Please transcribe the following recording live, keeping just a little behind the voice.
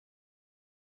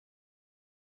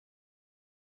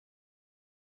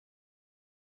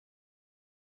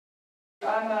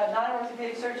I'm a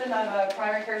non-orthopedic surgeon. I'm a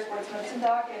primary care sports medicine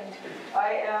doc, and I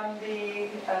am the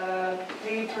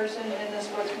lead person in the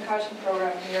sports concussion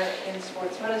program here in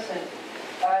sports medicine.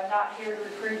 I'm not here to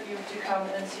recruit you to come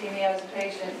and see me as a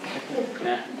patient.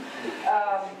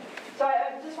 So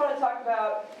I just want to talk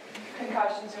about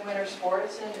concussions in winter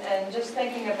sports, and just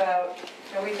thinking about,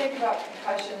 we think about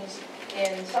concussions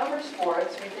in summer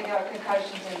sports, we think about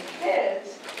concussions in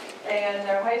kids and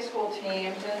their high school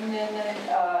teams and then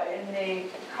in the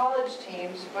college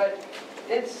teams, but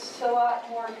it's a lot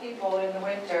more people in the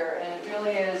winter, and it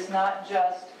really is not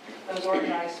just those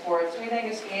organized sports. We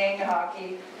think of skiing,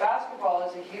 hockey, basketball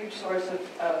is a huge source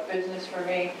of business for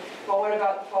me, but what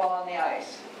about the fall on the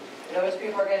ice? Those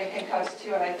people are getting concussed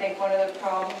too, and I think one of the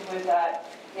problems with that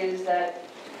is that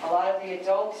a lot of the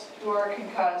adults who are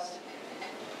concussed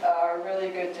are really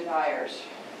good deniers.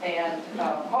 And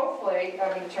hopefully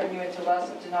I'm going to turn you into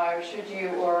less of deniers should you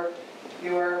or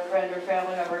your friend or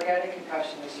family member get a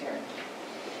concussion this year.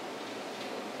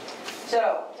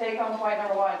 So, take-home point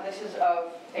number 1. This is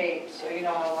of 8, so you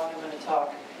know how long I'm going to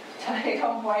talk.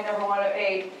 Take-home point number 1 of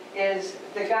 8 is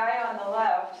the guy on the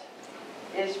left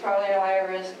is probably a higher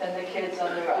risk than the kids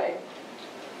on the right,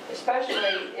 especially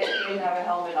if he didn't have a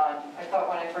helmet on. I thought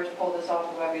when I first pulled this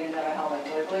off of him, he didn't have a helmet,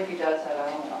 but I believe he does have a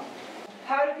helmet on.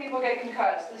 How do people get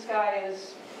concussed? This guy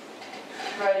is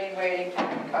ready and waiting for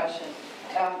concussion.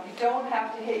 You don't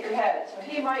have to hit your head. So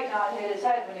he might not hit his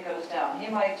head when he goes down. He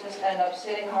might just end up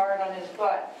sitting hard on his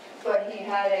butt. But he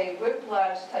had a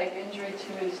whiplash type injury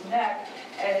to his neck,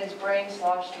 and his brain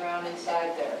sloshed around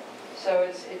inside there. So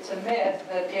it's a myth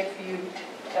that if you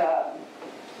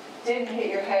didn't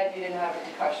hit your head, you didn't have a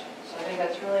concussion. So I think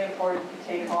that's really important to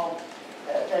take home.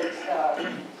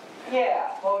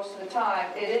 Yeah, most of the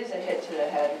time it is a hit to the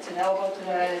head. It's an elbow to the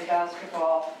head in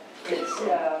basketball. It's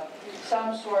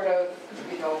some sort of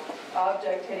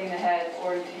object hitting the head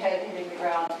or the head hitting the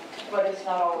ground, but it's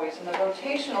not always. And the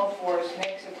rotational force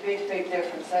makes a big, big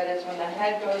difference. That is, when the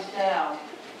head goes down,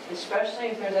 especially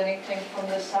if there's anything from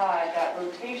the side, that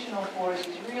rotational force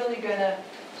is really going to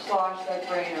slosh that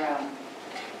brain around.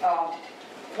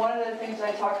 One of the things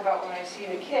I talk about when I see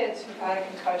the kids who've had a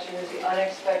concussion is the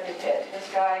unexpected hit. This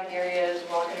guy, here he is,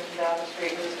 walking down the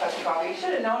street with his cup of coffee. He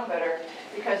should have known better,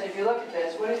 because if you look at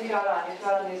this, what has he got on? He's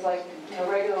got on these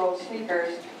regular old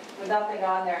sneakers with nothing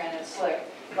on there, and it's slick.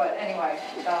 But anyway,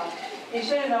 he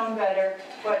should have known better,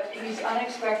 but he's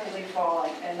unexpectedly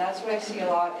falling, and that's what I see a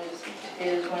lot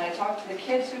is when I talk to the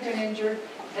kids who've been injured,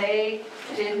 they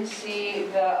didn't see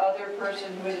the other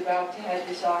person who was about to head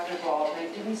the soccer ball. They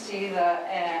didn't see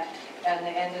and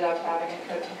they ended up having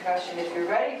a concussion. If you're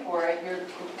ready for it, you're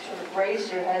sort of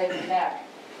brace your head and neck,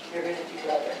 you're going to do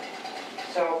better.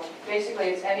 So basically,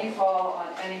 it's any fall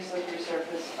on any slippery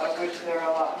surface, of which there are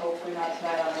a lot, hopefully not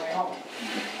tonight on the way home.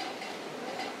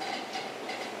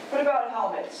 What about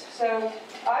helmets? So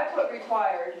I put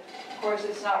required. Of course,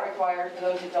 it's not required for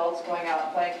those adults going out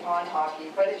and playing pond hockey,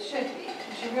 but it should be.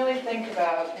 You should really think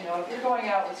about, if you're going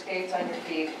out with skates on your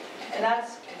feet, and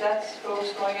that's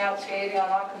folks going out skating on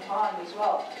Ockham Pond as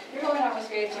well. If you're going out with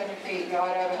skates on your feet, you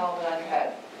ought to have a helmet on your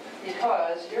head,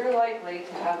 because you're likely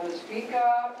to have those feet go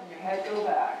out and your head go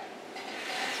back.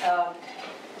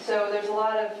 So there's a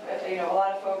lot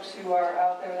of folks who are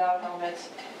out there without helmets.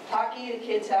 Hockey, the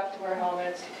kids have to wear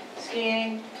helmets.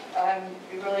 Skiing, I'm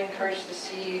really encouraged to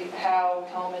see how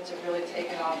helmets have really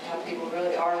taken off and how people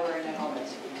really are wearing their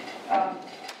helmets.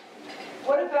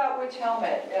 What about which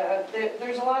helmet?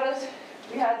 There's a lot of,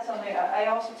 we had something, I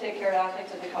also take care of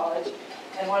athletes at the college,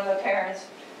 and one of the parents,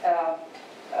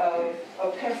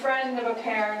 a friend of a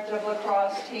parent of a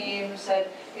lacrosse team said,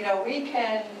 we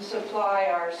can supply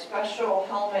our special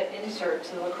helmet insert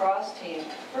to the lacrosse team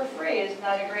for free. Isn't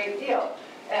that a great deal?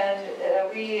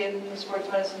 And we in sports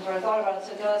medicine sort of thought about it and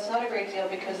said, no, that's not a great deal,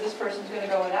 because this person's going to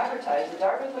go and advertise. The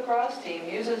Dartmouth lacrosse team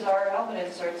uses our helmet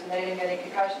inserts, and they didn't get any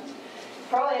concussions.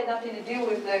 Probably had nothing to do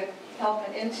with the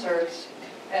helmet inserts,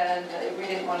 and we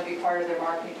didn't want to be part of their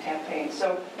marketing campaign.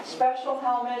 So special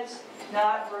helmets,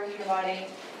 not worth your money.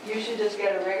 You should just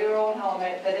get a regular old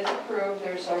helmet that is approved.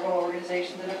 There are several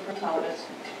organizations that approve helmets.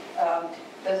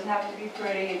 Doesn't have to be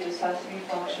pretty, it just has to be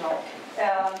functional.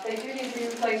 They do need to be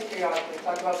replaced periodically.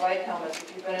 Talk about bike helmets.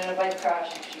 If you've been in a bike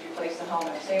crash, you should replace the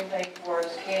helmet. Same thing for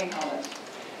skiing helmets.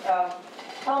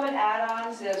 Helmet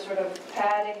add-ons, the sort of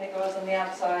padding that goes on the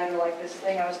outside, or like this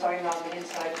thing I was talking about on the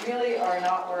inside, really are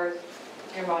not worth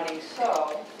your money.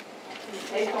 So,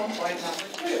 take home point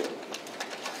number 2.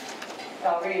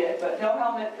 I'll read it, but no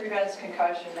helmet prevents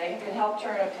concussion. They can help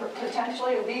turn a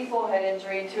potentially lethal head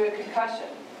injury into a concussion.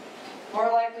 More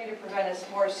likely to prevent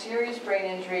a more serious brain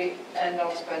injury, and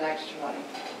don't spend extra money.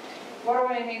 What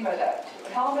do I mean by that? The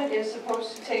helmet is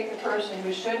supposed to take the person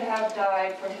who should have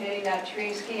died from hitting that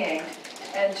tree skiing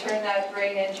and turn that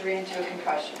brain injury into a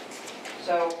concussion.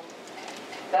 So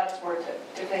that's worth it.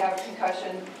 If they have a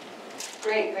concussion,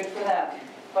 great, good for them.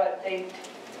 But they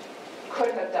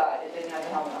could have died if they didn't have the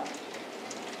helmet on.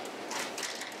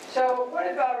 So what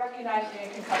about recognizing a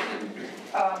concussion?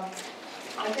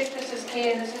 I think this is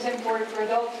key, and this is important for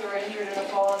adults who are injured in a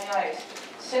fall on the ice.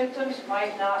 Symptoms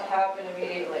might not happen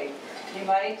immediately. You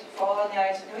might fall on the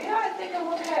ice and go, yeah, I think I'm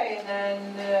okay, and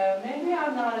then maybe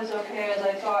I'm not as okay as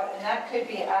I thought, and that could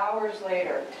be hours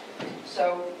later.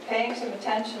 So paying some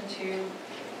attention to,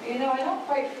 you know, I don't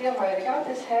quite feel right. I got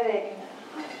this headache,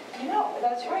 and you know,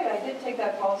 that's right, I did take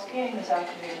that fall skiing this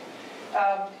afternoon.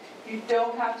 You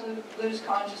don't have to lose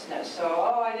consciousness. So,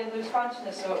 oh, I didn't lose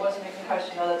consciousness, so it wasn't a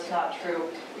concussion. No, that's not true.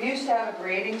 We used to have a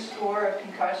grading score of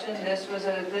concussion. This was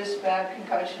a this bad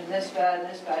concussion, this bad, and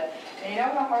this bad. And you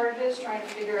know how hard it is trying to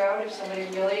figure out if somebody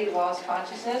really lost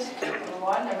consciousness? Number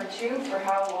one. Number two, for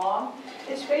how long?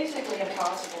 It's basically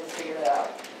impossible to figure it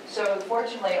out. So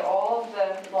fortunately, all of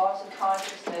the loss of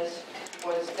consciousness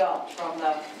was dumped from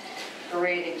the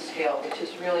grading scale, which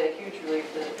is really a huge relief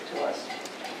to us.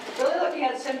 Really looking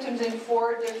at symptoms in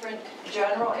 4 different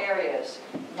general areas: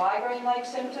 migraine-like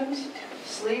symptoms,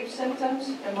 sleep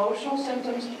symptoms, emotional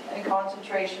symptoms, and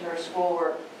concentration or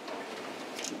schoolwork.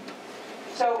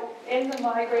 So in the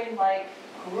migraine-like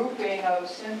grouping of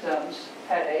symptoms,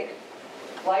 headache,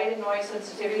 light and noise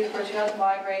sensitivity. The person who has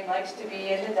migraine likes to be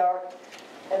in the dark,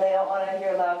 and they don't want to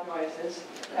hear loud noises.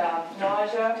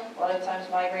 Nausea, a lot of times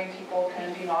migraine people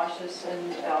can be nauseous,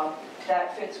 and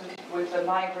that fits with the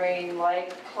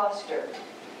migraine-like cluster.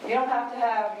 You don't have to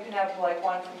have, you can have like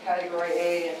 1 from category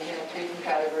A and 3 from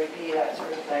category B, that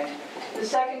sort of thing. The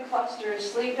second cluster is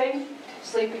sleeping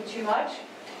too much,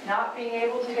 not being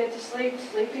able to get to sleep,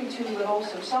 sleeping too little,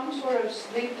 so some sort of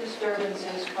sleep disturbance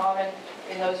is common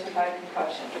in those who've had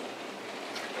concussion.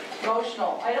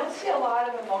 Emotional. I don't see a lot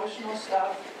of emotional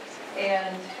stuff,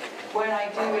 and when I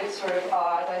do, it's sort of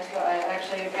odd. I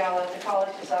actually had a gal at the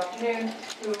college this afternoon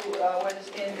who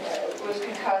was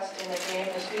concussed in a game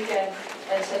this weekend,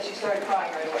 and said she started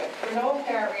crying right away. For no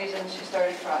apparent reason, she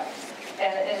started crying.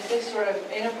 And it's this sort of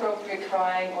inappropriate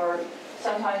crying, or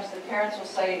sometimes the parents will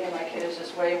say, my kid is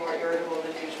just way more irritable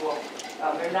than usual.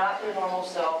 They're not their normal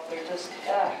self, they're just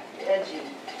edgy.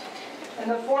 And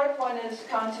the 4th one is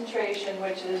concentration,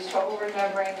 which is trouble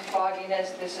remembering,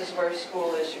 fogginess. This is where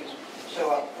school issues show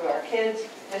up for our kids.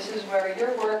 This is where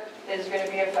your work is going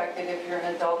to be affected if you're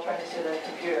an adult trying to sit at a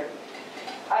computer.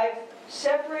 I've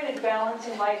separated balance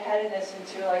and lightheadedness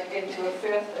into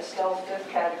a stealth 5th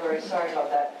category. Sorry about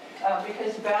that.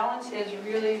 Because balance is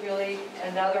really, really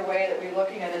another way that we're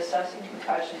looking at assessing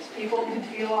concussions. People can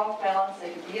feel off balance,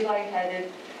 they can be lightheaded,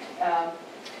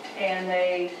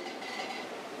 and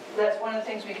that's one of the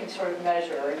things we can sort of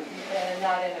measure, and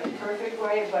not in a perfect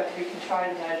way, but we can try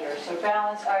to measure. So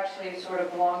balance actually sort of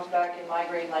belongs back in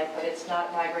migraine-like, but it's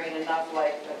not migraine enough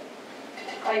like that.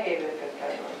 I gave it a 5th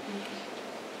category.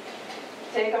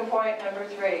 Take-home point number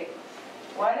 3.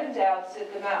 When in doubt,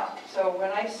 sit them out. So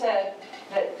when I said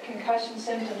that concussion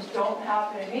symptoms don't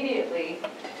happen immediately,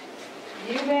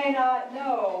 you may not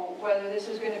know whether this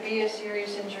is going to be a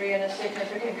serious injury and a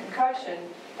significant concussion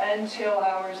until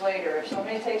hours later. If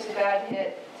somebody takes a bad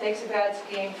hit, takes a bad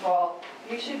skiing fall,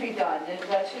 you should be done.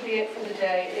 That should be it for the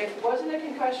day. If it wasn't a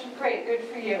concussion, great, good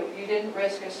for you. You didn't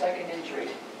risk a second injury.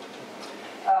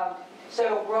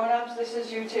 So grown-ups, this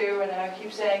is you too, and I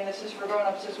keep saying this is for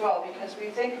grown-ups as well, because we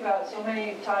think about, so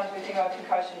many times we think about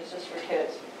concussion as just for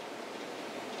kids.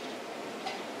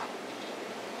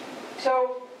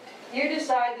 So you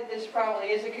decide that this probably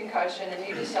is a concussion, and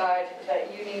you decide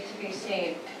that you need to be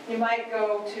seen. You might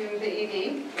go to the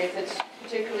ED if it's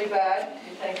particularly bad.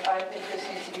 You think, I think this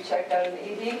needs to be checked out in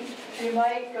the ED. You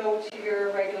might go to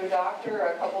your regular doctor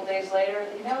a couple days later.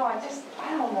 I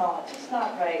don't know, it's just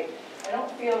not right. I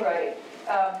don't feel right.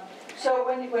 So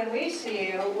when we see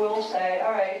you, we'll say,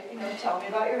 all right, tell me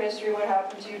about your history. What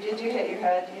happened to you? Did you hit your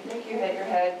head? Do you think you hit your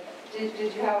head?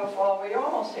 Did you have a fall where you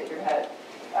almost hit your head?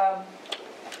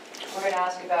 We're going to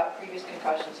ask about previous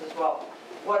concussions as well.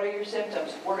 What are your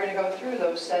symptoms? We're going to go through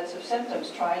those sets of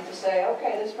symptoms, trying to say,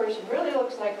 okay, this person really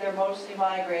looks like they're mostly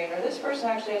migraine, or this person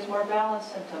actually has more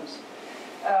balanced symptoms.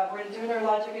 We're going to do a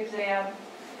neurologic exam,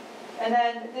 And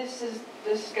then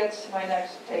this gets to my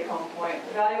next take-home point.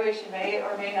 Evaluation may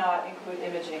or may not include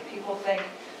imaging. People think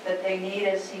that they need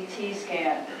a CT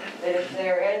scan, that if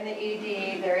they're in the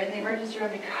ED, they're in the emergency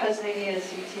room because they need a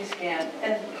CT scan.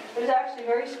 And there's actually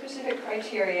very specific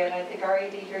criteria, and I think our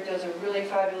ED here does a really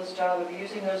fabulous job of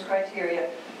using those criteria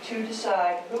to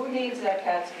decide who needs that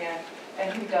CAT scan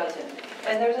and who doesn't.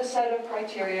 And there's a set of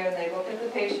criteria, and they look at the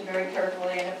patient very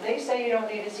carefully, and if they say you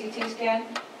don't need a CT scan,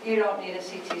 you don't need a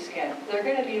CT scan. They're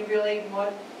going to be really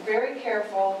very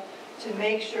careful to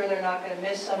make sure they're not going to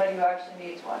miss somebody who actually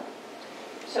needs one.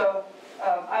 So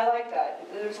I like that.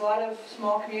 There's a lot of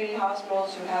small community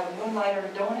hospitals who have a moonlighter,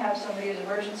 who don't have somebody who's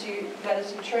emergency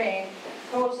medicine trained,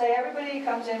 who will say everybody who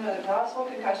comes in with a possible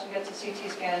concussion gets a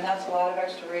CT scan, and that's a lot of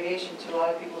extra radiation to a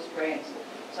lot of people's brains.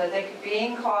 So I think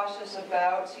being cautious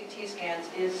about CT scans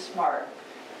is smart.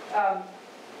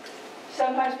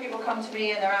 Sometimes people come to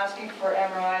me and they're asking for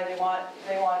MRI. They want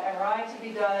MRI to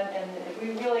be done, and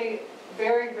we really,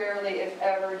 very rarely, if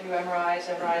ever, do MRIs.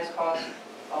 MRIs cost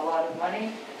a lot of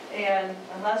money, and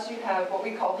unless you have what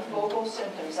we call focal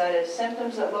symptoms, that is,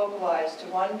 symptoms that localize to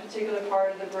one particular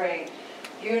part of the brain,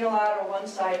 unilateral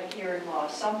one-sided hearing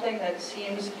loss, something that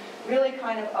seems really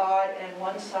kind of odd and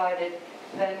one-sided,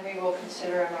 then we will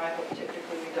consider MRI, but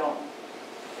typically we don't.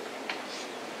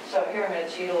 So here I'm going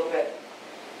to cheat a little bit.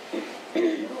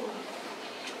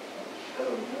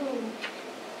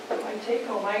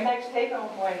 My next take-home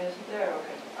point isn't there.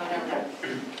 Okay, oh, never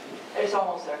mind. It's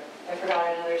almost there. I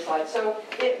forgot another slide. So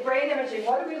brain imaging,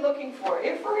 what are we looking for?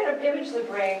 If we're going to image the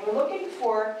brain, we're looking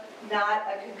for not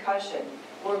a concussion.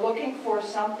 We're looking for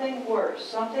something worse,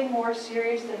 something more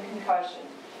serious than concussion.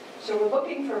 So we're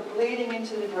looking for bleeding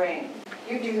into the brain.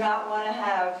 You do not want to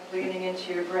have bleeding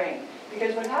into your brain.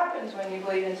 Because what happens when you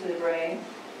bleed into the brain,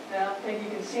 I don't think you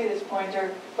can see this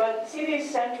pointer, but see these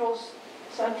central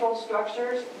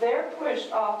structures? They're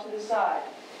pushed off to the side.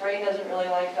 Brain doesn't really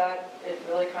like that. It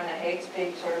really kind of hates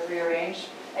being sort of rearranged.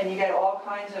 And you get all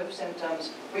kinds of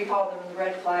symptoms. We call them the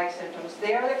red flag symptoms.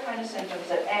 They are the kind of symptoms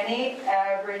that any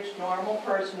average, normal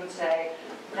person would say,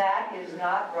 that is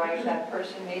not right. That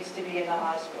person needs to be in the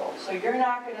hospital. So you're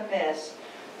not going to miss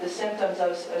the symptoms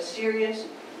of a serious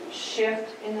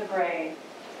shift in the brain.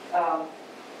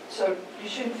 So you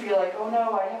shouldn't feel like, oh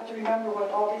no, I have to remember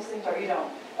what all these things are. You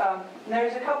don't. And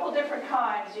there's a couple different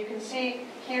kinds. You can see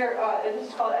here, this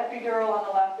is called epidural on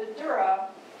the left. The dura,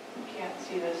 you can't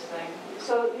see this thing.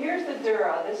 So here's the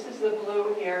dura. This is the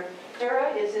blue here.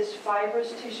 Dura is this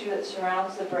fibrous tissue that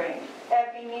surrounds the brain.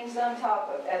 Epi means on top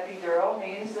of. Epidural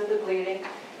means that the bleeding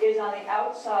is on the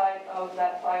outside of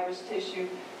that fibrous tissue.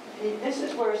 This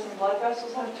is where some blood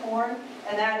vessels have torn,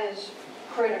 and that is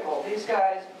critical. These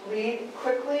guys bleed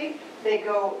quickly. They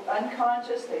go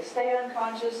unconscious. They stay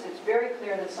unconscious. It's very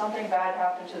clear that something bad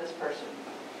happened to this person.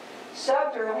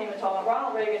 Subdural hematoma.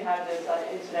 Ronald Reagan had this,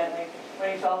 incidentally,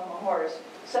 when he fell from a horse.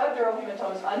 Subdural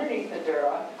hematoma is underneath the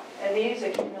dura, and these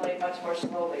accumulate much more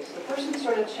slowly. So the person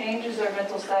sort of changes their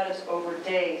mental status over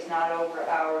days, not over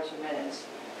hours or minutes.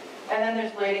 And then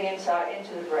there's bleeding inside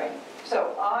into the brain.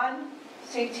 So on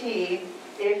CT,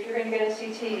 if you're going to get a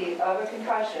CT of a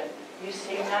concussion, you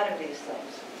see none of these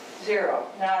things. Zero,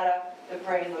 nada, the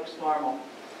brain looks normal.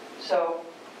 So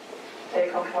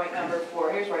take home point number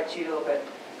 4. Here's where I cheat a little bit.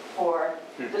 4,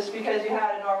 just because you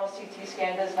had a normal CT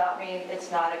scan does not mean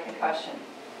it's not a concussion.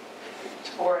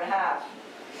 4.5.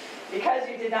 Because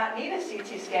you did not need a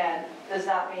CT scan does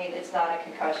not mean it's not a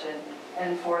concussion.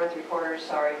 And 4 3/4,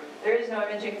 sorry. There is no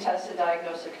imaging test to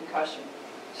diagnose a concussion.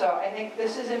 So I think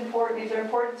this is important. These are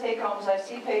important take-homes. I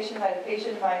see patients. I had a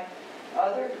patient in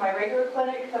my regular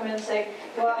clinic come in and say,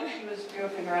 well, she was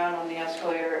goofing around on the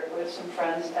escalator with some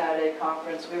friends at a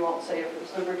conference. We won't say if it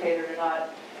was lubricated or not.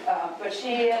 But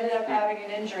she ended up having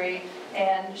an injury,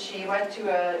 and she went to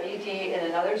an ED in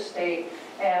another state,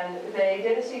 and they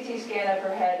did a CT scan of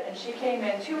her head, and she came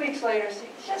in 2 weeks later saying,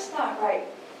 it's just not right.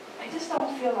 I just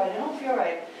don't feel right. I don't feel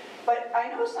right. But I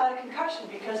know it's not a concussion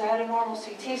because I had a normal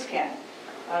CT scan.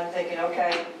 I'm thinking,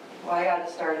 okay, well, I got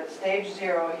to start at stage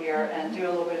 0 here and do a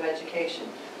little bit of education.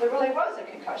 There really was a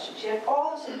concussion. She had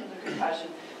all the symptoms of concussion.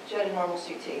 She had a normal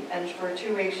CT. And for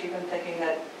 2 weeks, she'd been thinking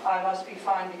that I must be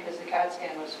fine because the CAT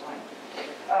scan was fine.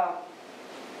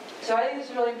 So I think this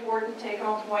is a really important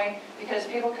take-home point because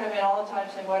people come in all the time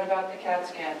saying, what about the CAT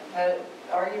scan? I had an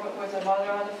argument with a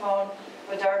mother on the phone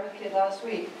with a Dartmouth kid last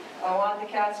week. I want the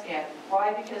CAT scan.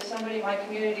 Why? Because somebody in my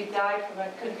community died from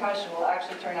a concussion. Well, it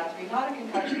actually turned out to be not a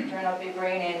concussion. It turned out to be a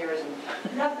brain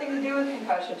aneurysm. Nothing to do with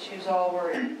concussion. She was all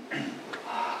worried.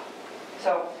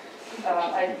 So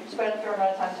I spent a fair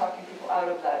amount of time talking people out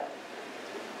of that.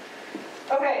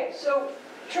 Okay, so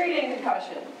Treating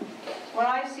concussion. When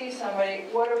I see somebody,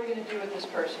 what are we going to do with this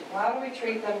person? How do we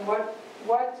treat them?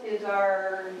 What is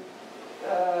our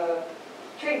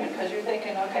treatment? Because you're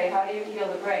thinking, okay, how do you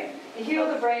heal the brain? You heal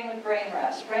the brain with brain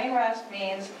rest. Brain rest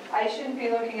means I shouldn't be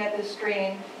looking at this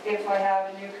screen if I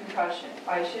have a new concussion.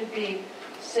 I should be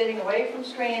sitting away from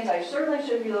screens. I certainly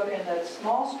shouldn't be looking at that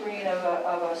small screen of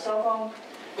a cell phone.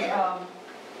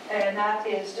 And that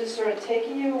is just sort of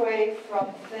taking you away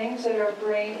from things that are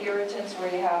brain irritants where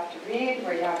you have to read,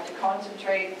 where you have to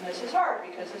concentrate. And this is hard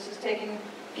because this is taking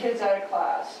kids out of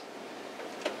class.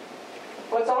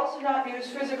 What's also not new is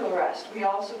physical rest. We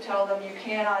also tell them you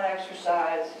cannot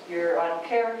exercise. I don't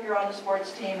care if you're on the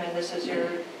sports team and this is your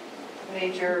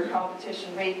major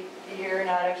competition week, you're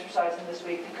not exercising this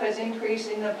week because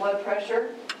increasing the blood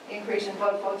pressure, increasing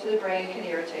blood flow to the brain can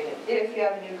irritate it if you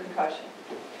have a new concussion.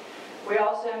 We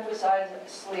also emphasize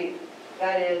sleep.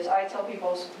 That is, I tell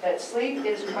people that sleep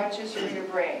is crutches for your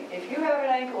brain. If you have an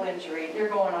ankle injury, you're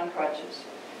going on crutches.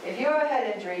 If you have a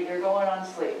head injury, you're going on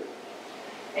sleep.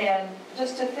 And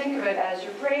just to think of it as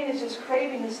your brain is just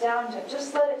craving this downtime,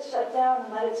 just let it shut down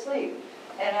and let it sleep.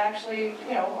 And actually,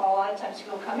 you know, a lot of times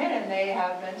people come in and they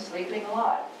have been sleeping a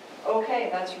lot. Okay,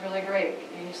 that's really great.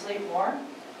 You sleep more.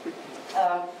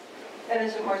 And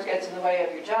this, of course, gets in the way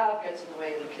of your job, gets in the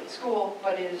way of the kid's school,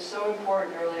 but it is so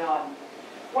important early on.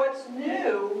 What's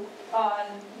newer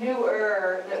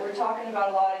that we're talking about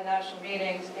a lot in national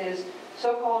meetings is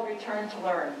so-called return to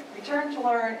learn. Return to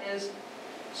learn is,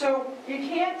 so you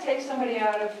can't take somebody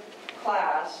out of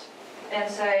class and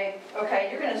say, okay,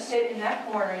 you're going to sit in that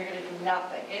corner, you're going to do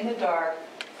nothing in the dark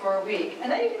for a week,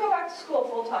 and then you can go back to school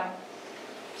full-time.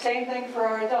 Same thing for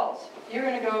our adults. You're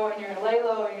going to go and you're going to lay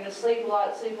low and you're going to sleep a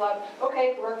lot.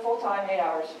 Okay, work full-time, 8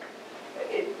 hours.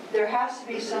 There has to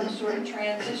be some sort of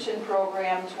transition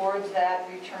program towards that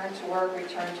return to work,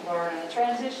 return to learn. And the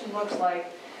transition looks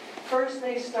like, first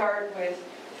they start with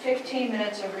 15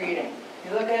 minutes of reading.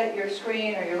 You look at your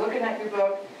screen or you're looking at your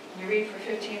book, you read for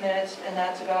 15 minutes and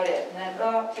that's about it. And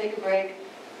then, take a break.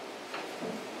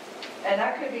 And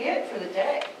that could be it for the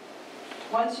day.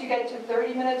 Once you get to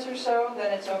 30 minutes or so,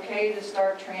 then it's okay to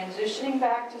start transitioning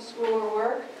back to school or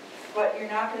work, but you're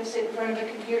not going to sit in front of a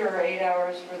computer for 8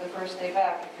 hours for the first day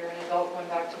back if you're an adult going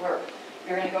back to work.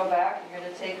 You're going to go back, you're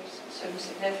going to take some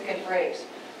significant breaks.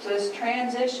 So this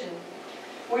transition,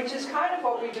 which is kind of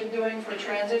what we've been doing for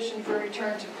transition for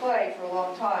return to play for a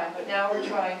long time, but now we're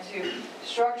trying to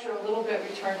structure a little bit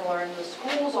return to learn. The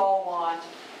schools all want,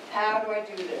 how do I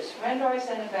do this? When do I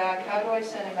send it back? How do I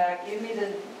send it back? Give me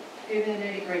the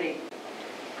nitty-gritty.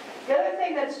 The other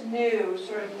thing that's new,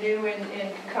 sort of new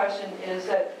in concussion, is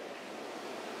that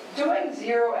doing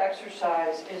zero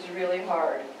exercise is really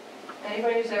hard.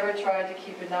 Anybody who's ever tried to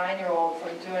keep a 9-year-old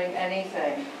from doing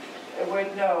anything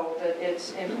would know that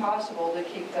it's impossible to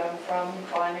keep them from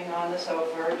climbing on the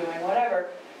sofa or doing whatever.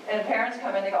 And parents come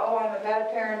in and they go, oh, I'm a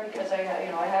bad parent because I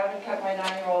haven't kept my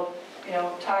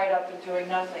 9-year-old tied up and doing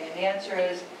nothing. And the answer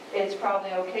is it's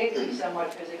probably okay to be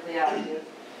somewhat physically active.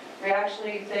 We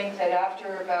actually think that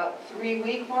after about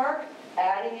 3-week mark,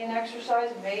 adding in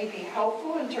exercise may be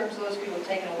helpful in terms of those people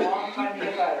taking a long time to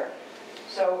get better.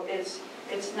 So it's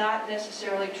not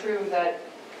necessarily true that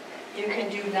you can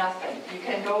do nothing. You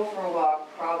can go for a walk,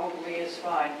 probably is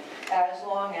fine, as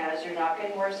long as you're not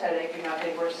getting worse headache, you're not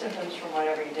getting worse symptoms from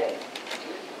whatever you did.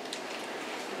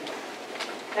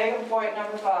 Take point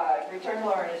number 5, return to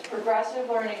learn, is progressive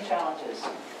learning challenges.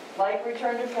 Like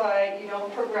return to play, you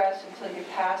don't progress until you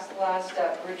pass the last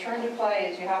step. Return to play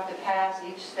is you have to pass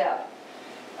each step.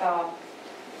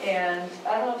 And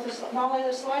I don't know if Molly,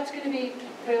 the slide's going to be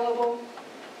available?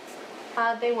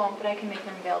 They won't, but I can make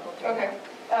them available through. Okay.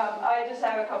 I just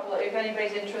have a couple, if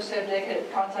anybody's interested, they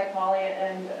could contact Molly,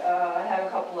 and I have a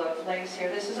couple of links here.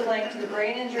 This is a link to the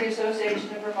Brain Injury Association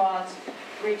of Vermont's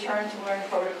Return to Learn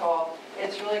protocol.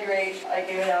 It's really great. I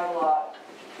give it out a lot.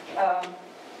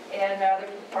 And now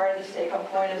part of this take-home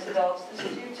point as adults, this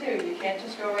is you too. You can't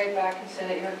just go right back and sit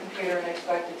at your computer and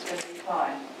expect it's going to be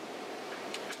fine.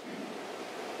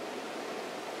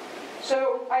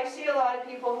 So I see a lot of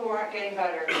people who aren't getting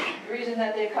better. The reason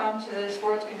that they come to the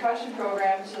sports concussion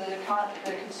program, so the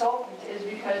consultant, is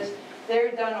because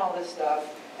they've done all this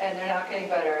stuff and they're not getting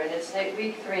better. And it's like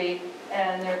week 3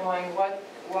 and they're going,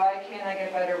 why can't I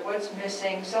get better? What's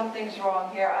missing? Something's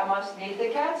wrong here. I must need the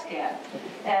CAT scan.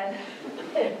 And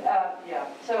yeah,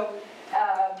 so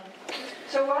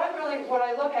what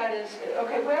I look at is,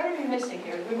 okay, what are we missing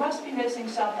here? We must be missing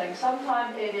something.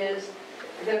 Sometimes it is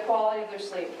the quality of their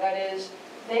sleep. That is,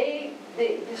 the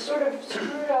sort of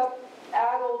screwed up,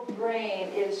 addled brain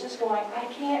is just going, I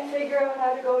can't figure out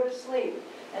how to go to sleep.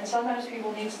 And sometimes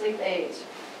people need sleep aids.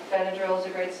 Benadryl is a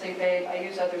great sleep aid. I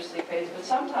use other sleep aids, but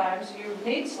sometimes you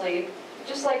need sleep.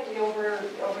 Just like the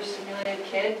overstimulated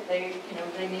kid, they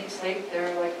need sleep.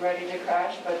 They're like ready to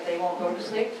crash, but they won't go to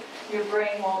sleep. Your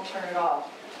brain won't turn it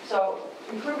off. So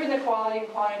improving the quality and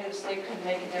quantity of sleep can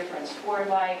make a difference. For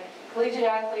my collegiate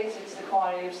athletes, it's the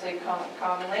quantity of sleep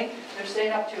commonly. They're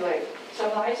staying up too late. Some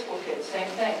of the high school kids, same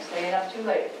thing, staying up too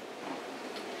late.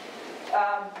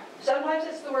 Sometimes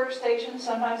it's the workstation,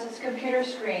 sometimes it's the computer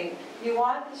screen. You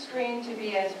want the screen to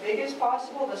be as big as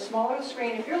possible. The smaller the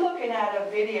screen, if you're looking at a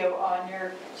video on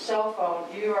your cell phone,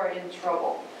 you are in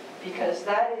trouble, because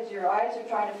that is, your eyes are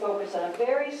trying to focus on a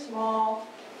very small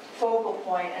focal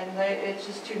point, and it's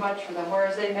just too much for them.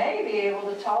 Whereas they may be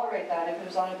able to tolerate that if it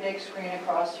was on a big screen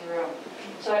across the room.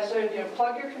 So I sort of,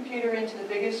 plug your computer into the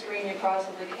biggest screen you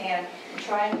possibly can, and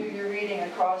try and do your reading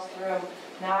across the room.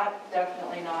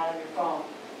 Definitely not on your phone.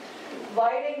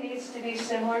 Lighting needs to be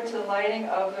similar to the lighting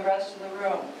of the rest of the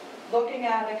room. Looking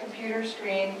at a computer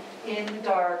screen in the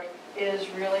dark is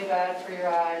really bad for your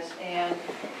eyes and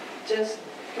just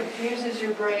confuses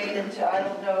your brain into, I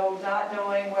don't know, not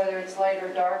knowing whether it's light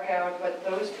or dark out, but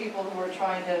those people who are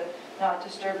trying to not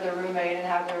disturb their roommate and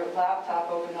have their laptop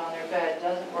open on their bed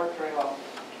doesn't work very well.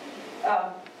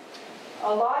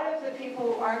 A lot of the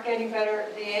people who aren't getting better,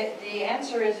 the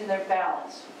answer is in their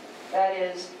balance. That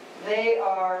is, they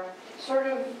are sort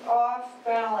of off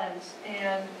balance,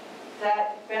 and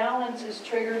that balance is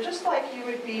triggered just like you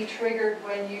would be triggered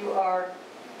when you are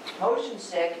motion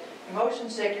sick. Motion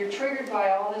sick, you're triggered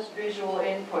by all this visual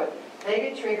input. They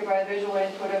get triggered by the visual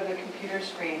input of the computer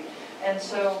screen. And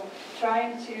so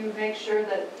trying to make sure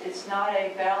that it's not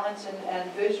a balance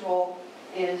and visual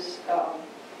is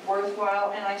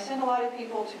worthwhile. And I send a lot of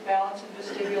people to balance and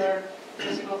vestibular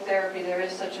physical therapy. There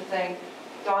is such a thing.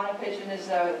 Donna Pigeon is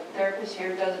a therapist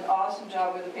here, does an awesome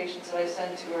job with the patients that I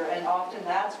send to her, and often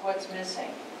that's what's missing.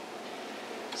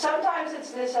 Sometimes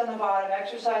it's this on the bottom,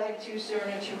 exercising too soon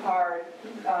and too hard.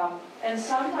 And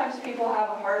sometimes people have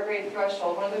a heart rate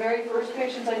threshold. One of the very first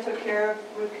patients I took care of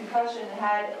with concussion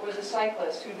was a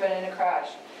cyclist who'd been in a crash.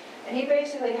 And he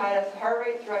basically had a heart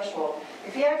rate threshold.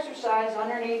 If he exercised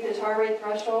underneath his heart rate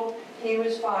threshold, he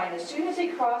was fine. As soon as he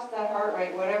crossed that heart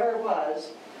rate, whatever it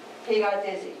was, he got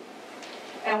dizzy.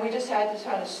 And we just had to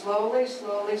kind of slowly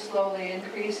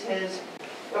increase his,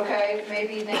 okay,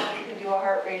 maybe now you can do a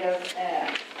heart rate of,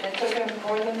 and it took him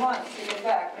more than months to get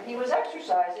back. When he was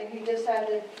exercising, he just had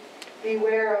to be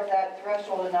aware of that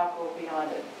threshold and not go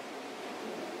beyond it.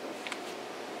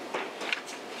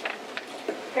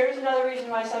 Here's another reason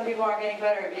why some people aren't getting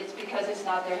better. It's because it's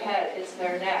not their head, it's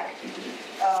their neck.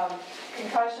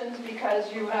 Concussions,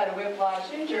 because you had a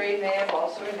whiplash injury, may have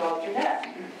also involved your neck.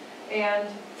 And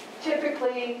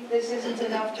typically, this isn't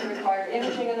enough to require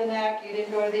imaging of the neck. You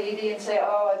didn't go to the ED and say,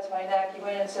 oh, it's my neck. You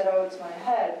went and said, oh, it's my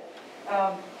head.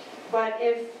 But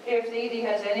if the ED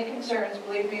has any concerns,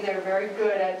 believe me, they're very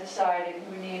good at deciding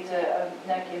who needs a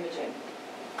neck imaging.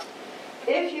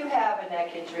 If you have a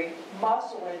neck injury,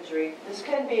 muscle injury, this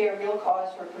can be a real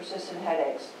cause for persistent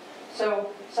headaches. So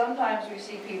sometimes we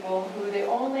see people who the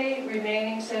only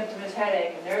remaining symptom is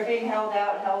headache, and they're being held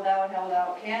out,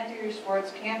 can't do your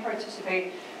sports, can't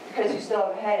participate because you still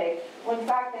have a headache. Well, in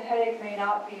fact, the headache may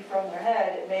not be from their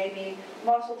head, it may be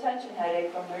muscle tension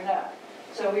headache from their neck.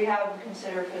 So we have them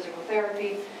consider physical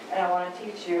therapy, and I want to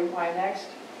teach you my next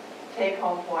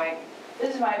take-home point.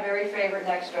 This is my very favorite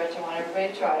neck stretch. I want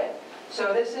everybody to try it.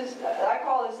 So this is, I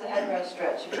call this the headrest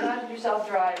stretch. You imagine yourself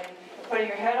driving, putting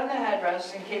your head on the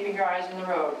headrest and keeping your eyes on the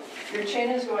road. Your chin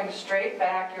is going straight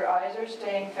back, your eyes are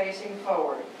staying facing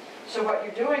forward. So what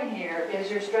you're doing here is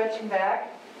you're stretching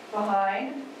back,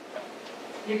 behind,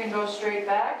 you can go straight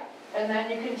back, and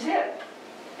then you can tip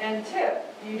and tip.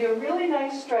 You do a really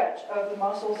nice stretch of the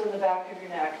muscles in the back of your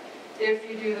neck if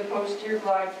you do the posterior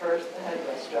glide first, the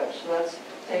headrest stretch. So that's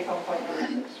take home point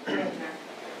number 6.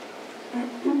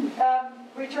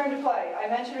 Return to play. I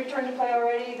mentioned return to play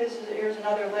already. Here's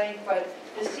another link, but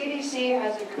the CDC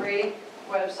has a great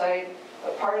website,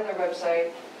 a part of their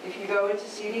website. If you go into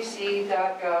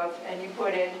cdc.gov and you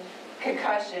put in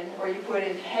concussion, or you put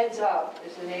in heads up,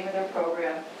 is the name of their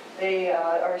program. They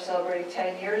are celebrating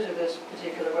 10 years of this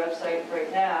particular website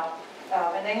right now,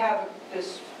 and they have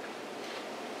this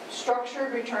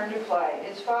structured return to play.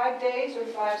 It's 5 days or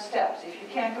 5 steps. If you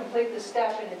can't complete the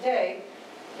step in a day,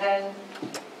 then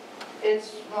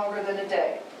it's longer than a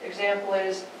day. Example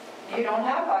is, you don't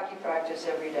have hockey practice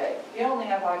every day. You only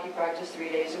have hockey practice 3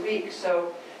 days a week,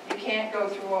 so you can't go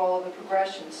through all of the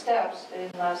progression steps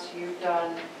unless you've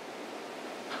done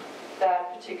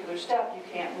that particular step. You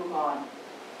can't move on.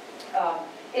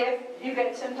 If you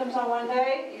get symptoms on one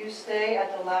day, you stay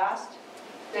at the last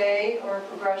day or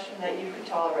progression that you could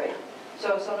tolerate.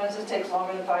 So sometimes it takes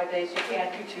longer than 5 days. You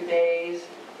can't do 2 days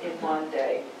in 1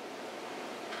 day.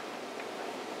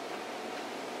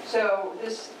 So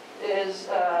this is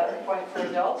a point for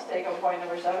adults. Take-home point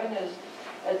number 7 is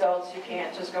adults, you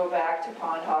can't just go back to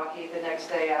pond hockey the next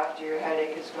day after your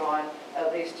headache is gone.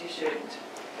 At least you shouldn't.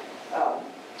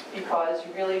 Because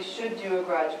you really should do a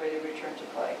graduated return to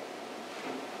play.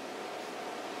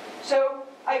 So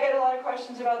I get a lot of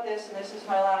questions about this, and this is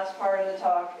my last part of the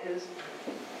talk, is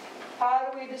how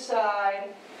do we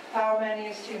decide how many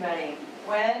is too many?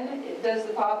 When does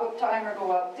the pop-up timer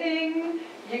go up? Ding!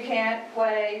 You can't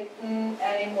play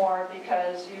anymore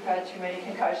because you've had too many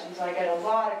concussions. I get a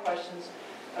lot of questions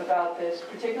about this,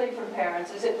 particularly from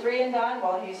parents. Is it 3 and done?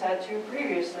 Well, he's had 2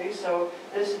 previously, so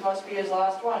this must be his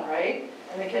last one, right?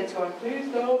 And the kid's going, please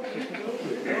no, please no,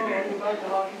 please no, I'll go back to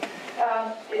hockey.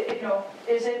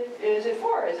 Is it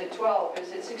 4? Is it 12?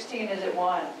 Is it 16? Is it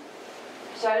 1?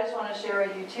 So I just want to share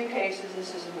with you 2 cases.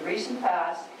 This is in the recent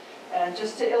past, and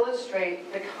just to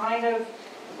illustrate the kind of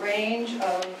range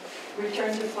of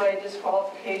return to play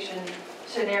disqualification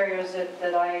scenarios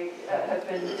that I have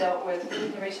been dealt with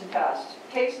in the recent past.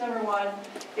 Case number 1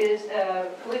 is a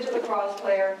collegiate lacrosse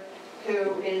player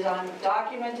who is on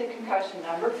documented concussion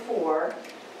number 4.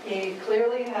 He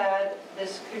clearly had,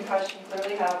 this concussion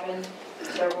clearly happened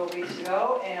several weeks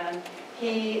ago, and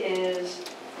he is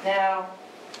now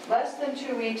less than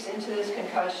 2 weeks into this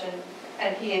concussion,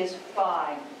 and he is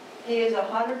fine. He is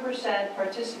 100%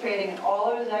 participating in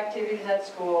all of his activities at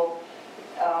school.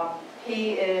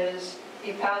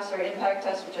 He passed our impact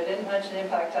test, which I didn't mention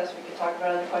impact test. We could talk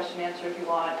about it in the question and answer if you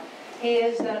want. He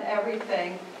has done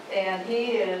everything, and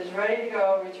he is ready to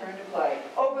go, return to play.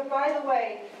 Oh, but by the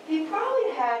way, he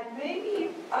probably had maybe,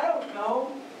 I don't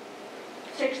know,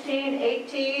 16,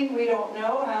 18, we don't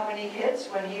know how many hits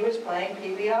when he was playing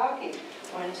PB hockey.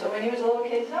 So when he was a little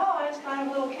kid, I was kind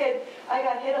of a little kid, I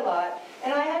got hit a lot,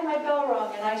 and I had my bell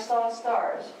rung and I saw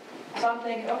stars. So I'm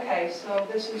thinking, okay, so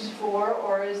this is 4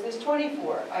 or is this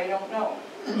 24? I don't know.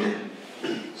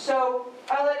 So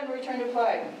I let him return to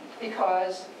play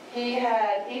because he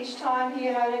had, each time he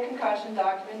had a concussion,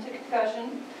 documented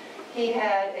concussion, he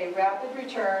had a rapid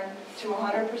return to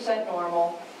 100%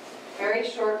 normal, very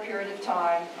short period of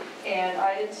time, and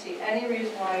I didn't see any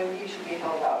reason why he should be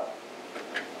held out.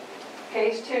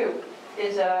 Case 2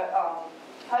 is a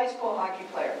high school hockey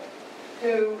player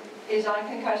who is on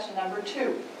concussion number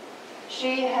 2.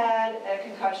 She had a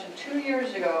concussion 2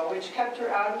 years ago, which kept her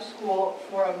out of school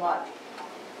for a month.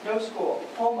 No school,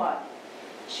 whole month.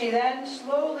 She then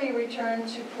slowly returned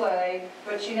to play,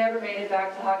 but she never made it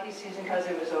back to hockey season because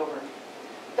it was over.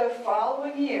 The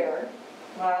following year,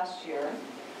 last year,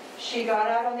 she got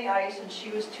out on the ice and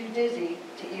she was too dizzy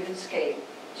to even skate.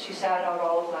 She sat out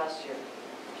all of last year.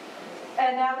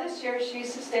 And now this year,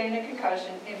 she's sustained a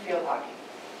concussion in field hockey.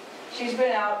 She's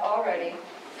been out already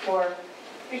for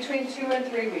between 2 and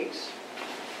 3 weeks.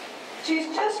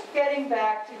 She's just getting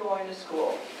back to going to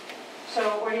school. So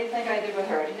what do you think I did with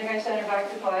her? Do you think I sent her back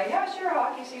to play? Yeah, sure,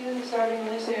 hockey season is starting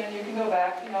really soon. You can go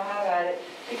back, have at it.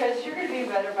 Because you're going to be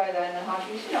better by then in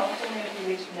hockey. It's only a few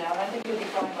weeks from now, and I think you'll be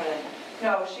fine by then.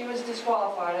 No, she was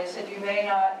disqualified. I said, you may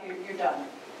not, you're done.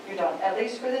 You're done. At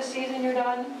least for this season, you're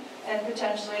done, and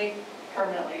potentially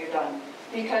permanently you're done.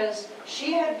 Because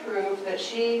she had proved that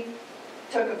she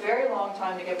took a very long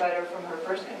time to get better from her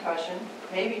first concussion,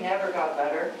 maybe never got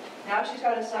better. Now she's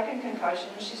got a second concussion,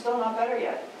 and she's still not better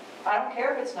yet. I don't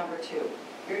care if it's number 2.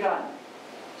 You're done.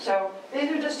 So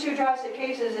these are just 2 drastic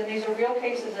cases, and these are real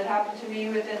cases that happened to me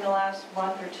within the last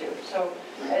month or 2. So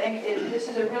I think this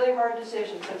is a really hard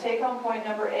decision. So take-home point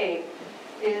number 8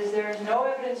 is there's no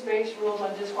evidence-based rules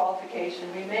on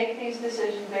disqualification. We make these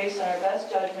decisions based on our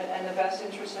best judgment and the best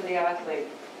interest of the athlete.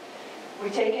 We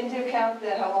take into account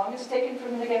how long it's taken for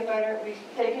them to get better. We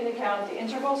take into account the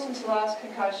interval since the last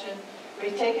concussion. We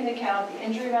take into account the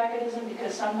injury mechanism,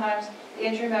 because sometimes the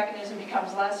injury mechanism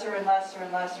becomes lesser and lesser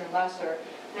and lesser and lesser.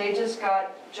 They just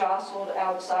got jostled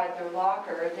outside their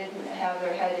locker, didn't have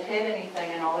their head hit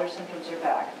anything, and all their symptoms are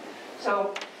back.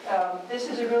 So this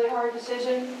is a really hard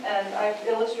decision, and I've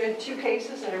illustrated 2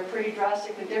 cases that are pretty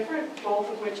drastically different, both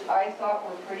of which I thought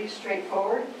were pretty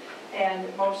straightforward, and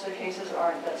most of the cases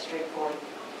aren't that straightforward.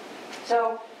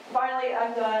 So finally,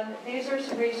 I'm done. These are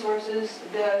some resources.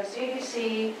 The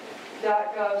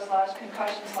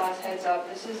cdc.gov/concussion/heads-up.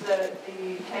 This is the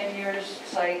 10 years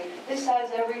site. This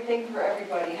has everything for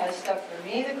everybody. It has stuff for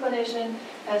me, the clinician,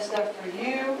 has stuff for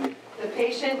you, the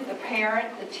patient, the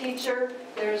parent, the teacher.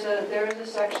 There's a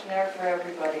section there for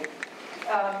everybody.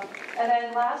 And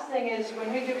then last thing is,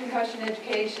 when we do concussion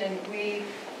education, we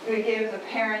We give the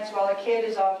parents, while a kid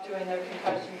is off doing their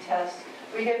concussion test,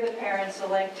 we give the parents a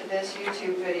link to this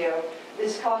YouTube video.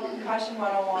 This is called Concussion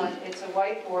 101. It's a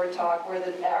whiteboard talk where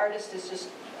the artist is just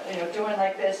doing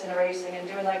like this and erasing and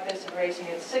doing like this and erasing.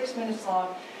 It's 6 minutes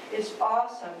long. It's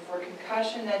awesome for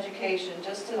concussion education,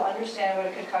 just to understand what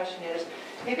a concussion is.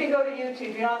 You can go to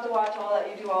YouTube. You don't have to watch all that.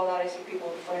 You do all that. I see people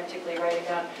frantically writing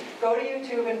down. Go to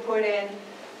YouTube and put in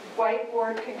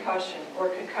whiteboard concussion or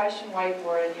concussion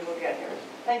whiteboard, and you will get here.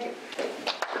 Thank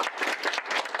you.